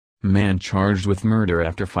Man charged with murder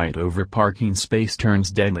after fight over parking space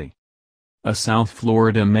turns deadly. A South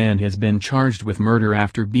Florida man has been charged with murder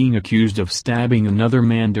after being accused of stabbing another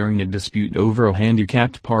man during a dispute over a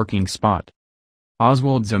handicapped parking spot.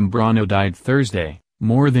 Oswald Zambrano died Thursday,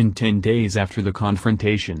 more than 10 days after the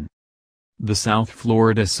confrontation. The South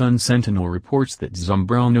Florida Sun-Sentinel reports that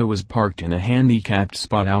Zambrano was parked in a handicapped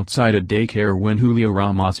spot outside a daycare when Julio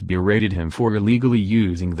Ramos berated him for illegally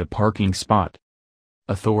using the parking spot.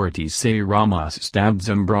 Authorities say Ramos stabbed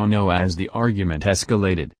Zambrano as the argument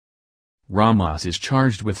escalated. Ramos is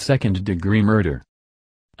charged with second-degree murder.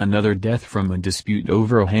 Another death from a dispute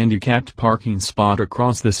over a handicapped parking spot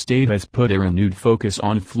across the state has put a renewed focus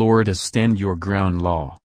on Florida's Stand Your Ground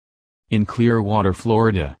law. In Clearwater,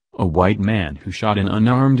 Florida, a white man who shot an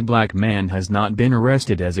unarmed black man has not been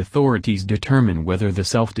arrested as authorities determine whether the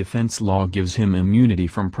self-defense law gives him immunity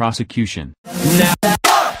from prosecution.